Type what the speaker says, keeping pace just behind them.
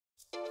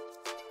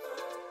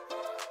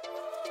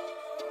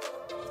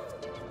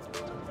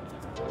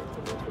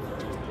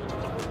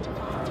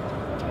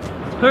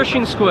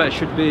Pershing Square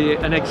should be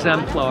an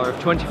exemplar of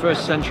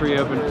 21st century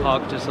urban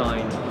park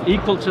design,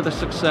 equal to the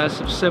success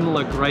of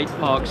similar great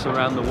parks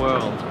around the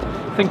world.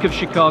 Think of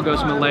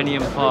Chicago's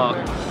Millennium Park,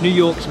 New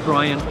York's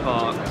Bryant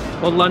Park,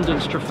 or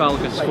London's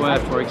Trafalgar Square,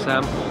 for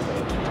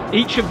example.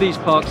 Each of these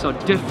parks are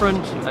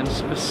different and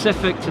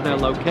specific to their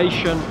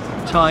location,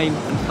 time,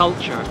 and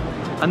culture,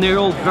 and they're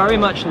all very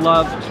much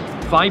loved,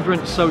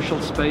 vibrant social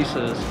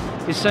spaces,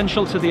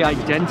 essential to the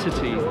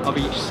identity of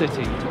each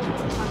city.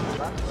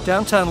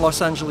 Downtown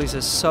Los Angeles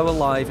is so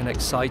alive and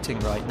exciting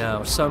right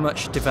now, so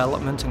much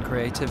development and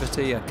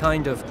creativity, a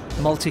kind of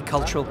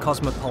multicultural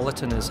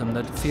cosmopolitanism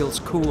that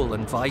feels cool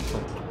and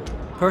vital.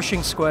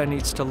 Pershing Square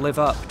needs to live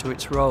up to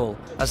its role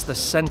as the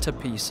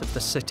centerpiece of the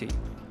city.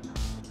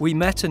 We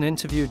met and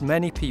interviewed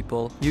many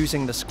people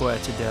using the square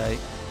today,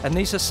 and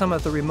these are some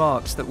of the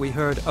remarks that we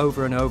heard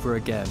over and over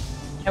again.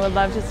 I would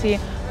love to see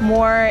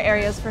more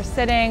areas for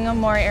sitting,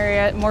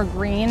 more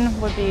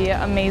green would be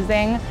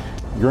amazing.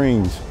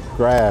 Greens,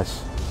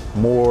 grass,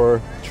 more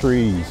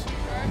trees,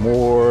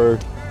 more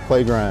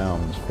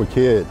playgrounds for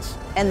kids.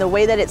 And the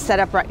way that it's set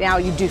up right now,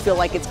 you do feel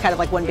like it's kind of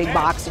like one big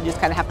box. You just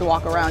kind of have to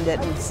walk around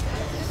it, and it's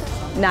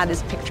not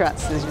as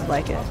picturesque as you'd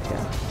like it.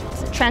 Yeah.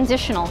 It's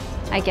transitional,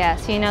 I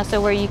guess, you know, so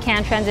where you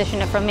can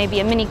transition it from maybe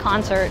a mini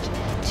concert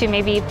to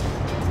maybe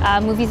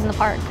movies in the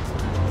park.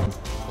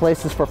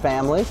 Places for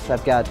families.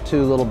 I've got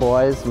 2 little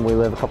boys and we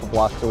live a couple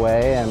blocks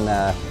away, and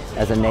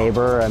as a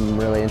neighbor I'm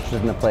really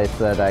interested in a place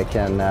that I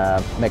can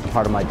make a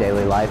part of my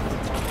daily life.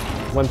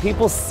 When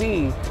people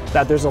see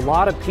that there's a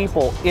lot of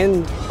people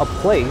in a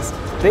place,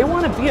 they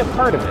want to be a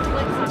part of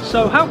it.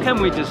 So how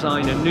can we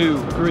design a new,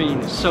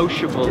 green,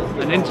 sociable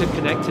and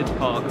interconnected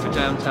park for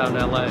downtown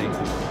LA?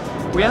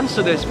 We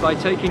answer this by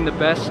taking the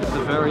best of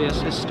the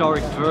various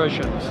historic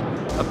versions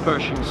of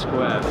Pershing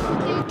Square.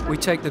 We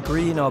take the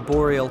green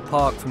arboreal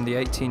park from the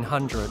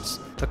 1800s,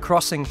 the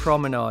crossing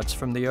promenades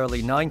from the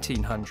early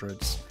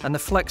 1900s, and the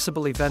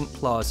flexible event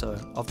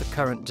plaza of the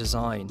current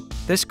design.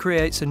 This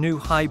creates a new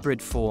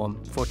hybrid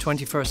form for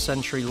 21st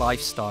century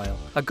lifestyle,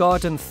 a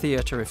garden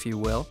theatre, if you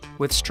will,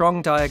 with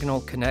strong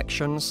diagonal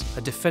connections,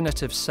 a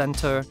definitive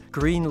centre,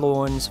 green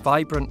lawns,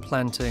 vibrant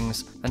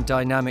plantings, and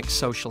dynamic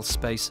social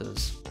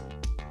spaces.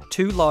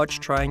 2 large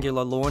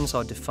triangular lawns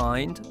are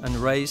defined and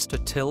raised to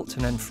tilt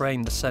and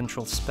enframe the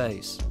central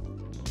space.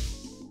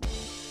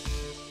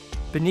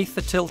 Beneath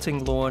the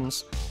tilting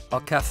lawns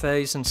are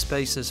cafes and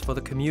spaces for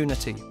the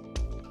community.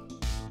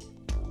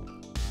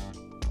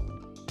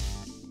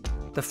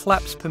 The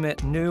flaps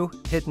permit new,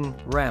 hidden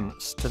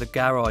ramps to the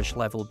garage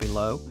level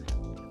below,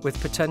 with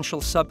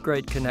potential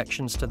subgrade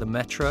connections to the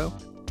metro,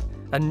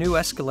 and new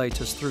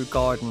escalators through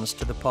gardens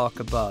to the park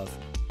above.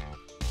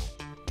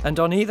 And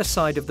on either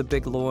side of the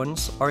big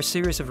lawns are a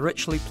series of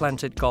richly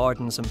planted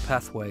gardens and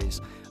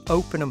pathways,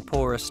 open and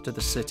porous to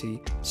the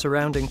city,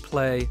 surrounding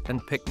play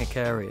and picnic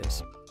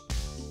areas.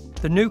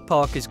 The new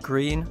park is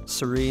green,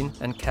 serene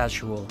and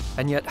casual,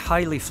 and yet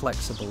highly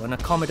flexible and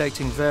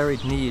accommodating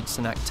varied needs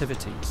and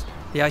activities.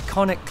 The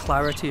iconic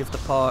clarity of the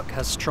park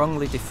has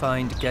strongly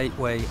defined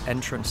gateway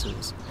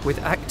entrances,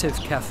 with active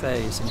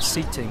cafes and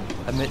seating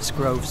amidst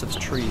groves of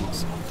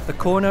trees. The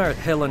corner at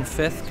Hill and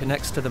 5th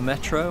connects to the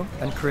metro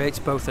and creates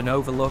both an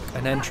overlook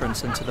and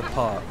entrance into the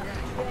park.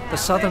 The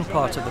southern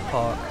part of the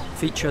park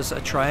features a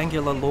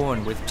triangular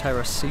lawn with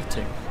terrace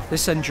seating.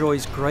 This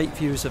enjoys great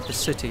views of the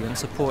city and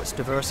supports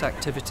diverse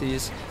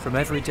activities from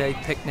everyday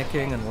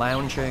picnicking and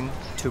lounging,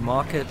 to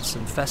markets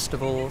and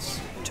festivals,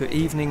 to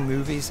evening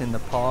movies in the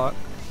park,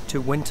 to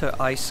winter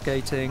ice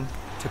skating,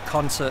 to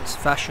concerts,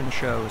 fashion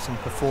shows and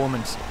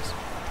performances.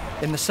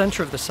 In the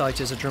centre of the site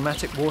is a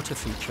dramatic water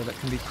feature that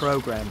can be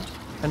programmed,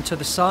 and to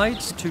the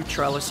sides 2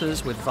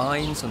 trellises with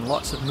vines and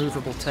lots of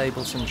movable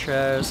tables and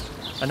chairs,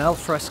 and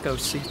alfresco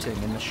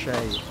seating in the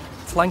shade.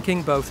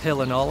 Flanking both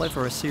Hill and Olive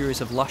are a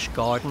series of lush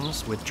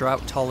gardens with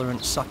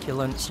drought-tolerant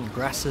succulents and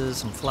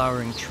grasses and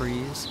flowering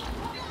trees.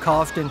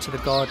 Carved into the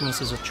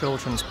gardens is a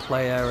children's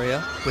play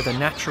area with a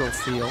natural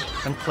feel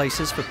and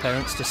places for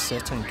parents to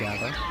sit and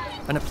gather,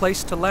 and a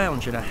place to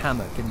lounge in a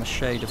hammock in the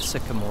shade of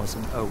sycamores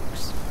and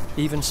oaks.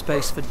 Even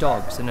space for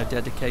dogs in a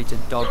dedicated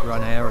dog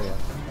run area.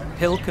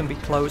 Hill can be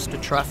closed to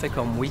traffic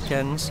on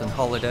weekends and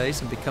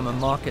holidays and become a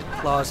market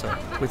plaza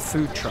with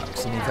food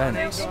trucks and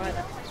events.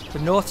 The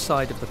north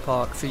side of the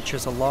park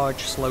features a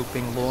large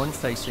sloping lawn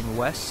facing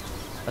west,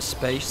 a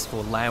space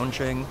for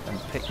lounging and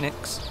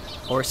picnics,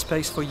 or a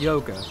space for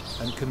yoga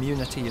and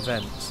community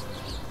events.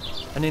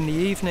 And in the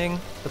evening,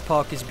 the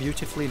park is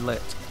beautifully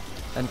lit,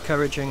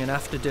 encouraging an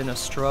after-dinner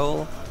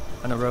stroll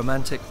and a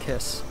romantic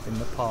kiss in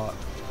the park.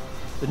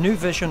 The new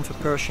vision for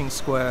Pershing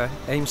Square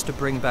aims to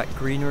bring back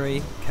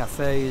greenery,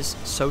 cafes,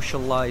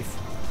 social life,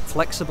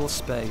 flexible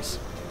space,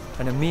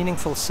 and a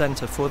meaningful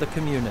center for the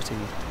community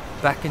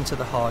back into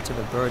the heart of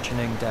a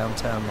burgeoning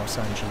downtown Los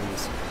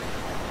Angeles.